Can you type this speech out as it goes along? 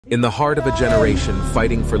In the heart of a generation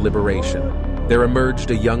fighting for liberation, there emerged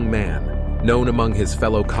a young man, known among his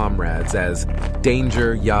fellow comrades as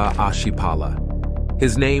Danger ya Ashipala.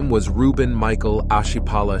 His name was Ruben Michael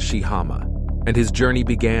Ashipala Shihama, and his journey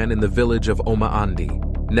began in the village of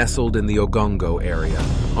Omaandi, nestled in the Ogongo area,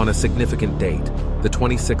 on a significant date, the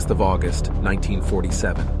 26th of August,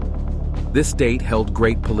 1947. This date held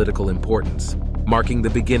great political importance, marking the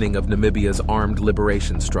beginning of Namibia's armed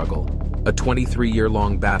liberation struggle, a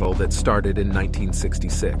 23-year-long battle that started in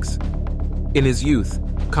 1966. In his youth,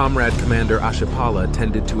 Comrade Commander Ashipala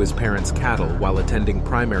tended to his parents' cattle while attending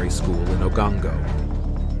primary school in Ogongo.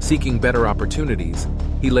 Seeking better opportunities,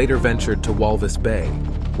 he later ventured to Walvis Bay,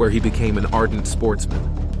 where he became an ardent sportsman,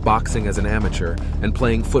 boxing as an amateur and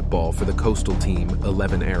playing football for the coastal team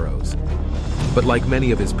 11 Arrows. But like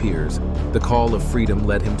many of his peers, the call of freedom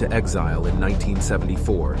led him to exile in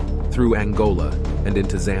 1974, through Angola and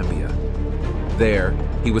into Zambia. There,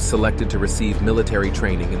 he was selected to receive military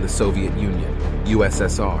training in the Soviet Union,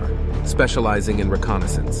 USSR, specializing in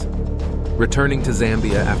reconnaissance. Returning to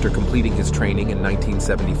Zambia after completing his training in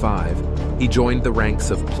 1975, he joined the ranks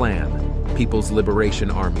of PLAN, People's Liberation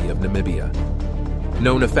Army of Namibia.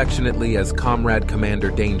 Known affectionately as Comrade Commander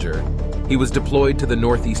Danger, he was deployed to the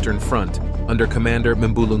Northeastern Front under Commander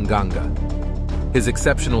Mbulunganga. His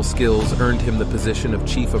exceptional skills earned him the position of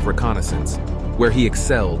Chief of Reconnaissance, where he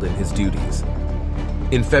excelled in his duties.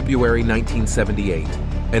 In February 1978,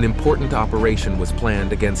 an important operation was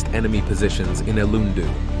planned against enemy positions in Elundu,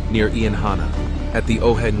 near Ianhana, at the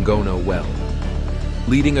Ohengono Well.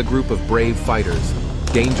 Leading a group of brave fighters,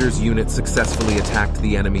 Danger's unit successfully attacked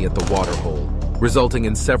the enemy at the waterhole, resulting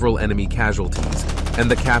in several enemy casualties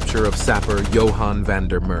and the capture of sapper Johan van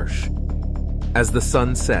der Mersch. As the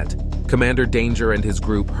sun set, Commander Danger and his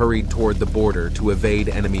group hurried toward the border to evade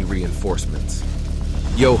enemy reinforcements.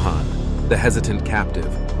 Johan, the hesitant captive,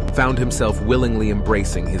 found himself willingly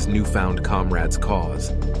embracing his newfound comrade's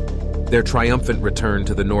cause. Their triumphant return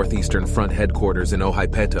to the Northeastern Front headquarters in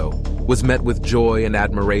Ohaipeto was met with joy and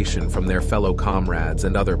admiration from their fellow comrades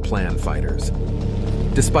and other PLAN fighters.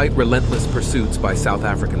 Despite relentless pursuits by South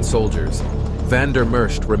African soldiers, van der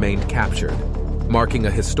Mersch remained captured, marking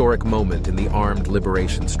a historic moment in the armed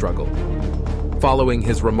liberation struggle. Following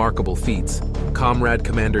his remarkable feats, Comrade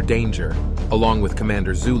Commander Danger, along with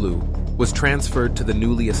Commander Zulu, was transferred to the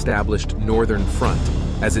newly established Northern Front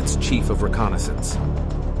as its Chief of Reconnaissance.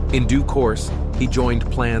 In due course, he joined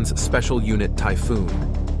PLAN's Special Unit Typhoon,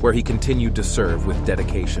 where he continued to serve with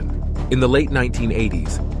dedication. In the late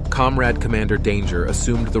 1980s, Comrade Commander Danger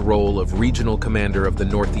assumed the role of Regional Commander of the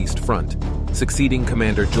Northeast Front, succeeding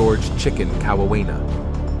Commander George Chicken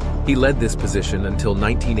Kawawena. He led this position until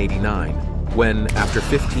 1989, when, after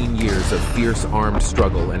 15 years of fierce armed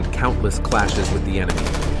struggle and countless clashes with the enemy,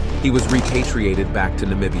 he was repatriated back to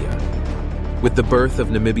Namibia. With the birth of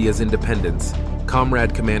Namibia's independence,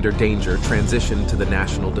 Comrade Commander Danger transitioned to the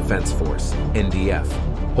National Defense Force, NDF,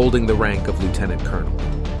 holding the rank of Lieutenant Colonel.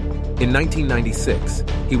 In 1996,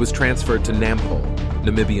 he was transferred to Nampol,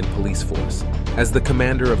 Namibian Police Force, as the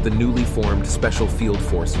commander of the newly formed Special Field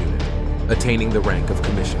Force Unit, attaining the rank of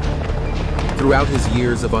Commissioner. Throughout his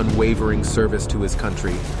years of unwavering service to his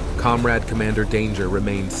country, Comrade Commander Danger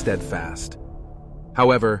remained steadfast.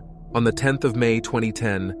 However, on the 10th of May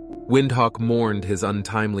 2010, Windhoek mourned his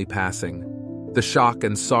untimely passing. The shock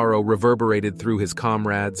and sorrow reverberated through his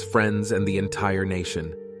comrades, friends, and the entire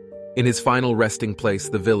nation. In his final resting place,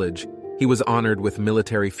 the village, he was honored with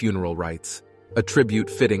military funeral rites, a tribute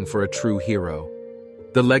fitting for a true hero.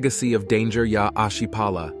 The legacy of Danger ya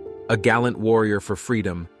Ashipala, a gallant warrior for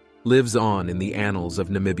freedom, lives on in the annals of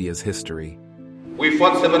Namibia's history. We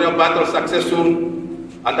fought several battles successfully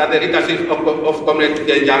under the leadership of Comrade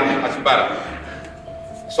Danger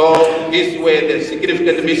Ashipala. So these were the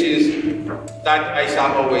significant missions that I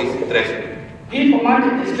shall always treasure. He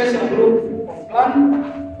commanded the special group of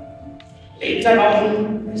PLAN, later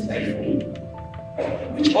known as Typhoon,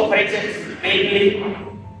 which operated mainly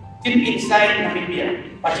deep inside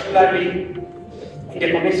Namibia, particularly in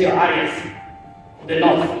the commercial areas of the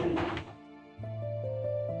north.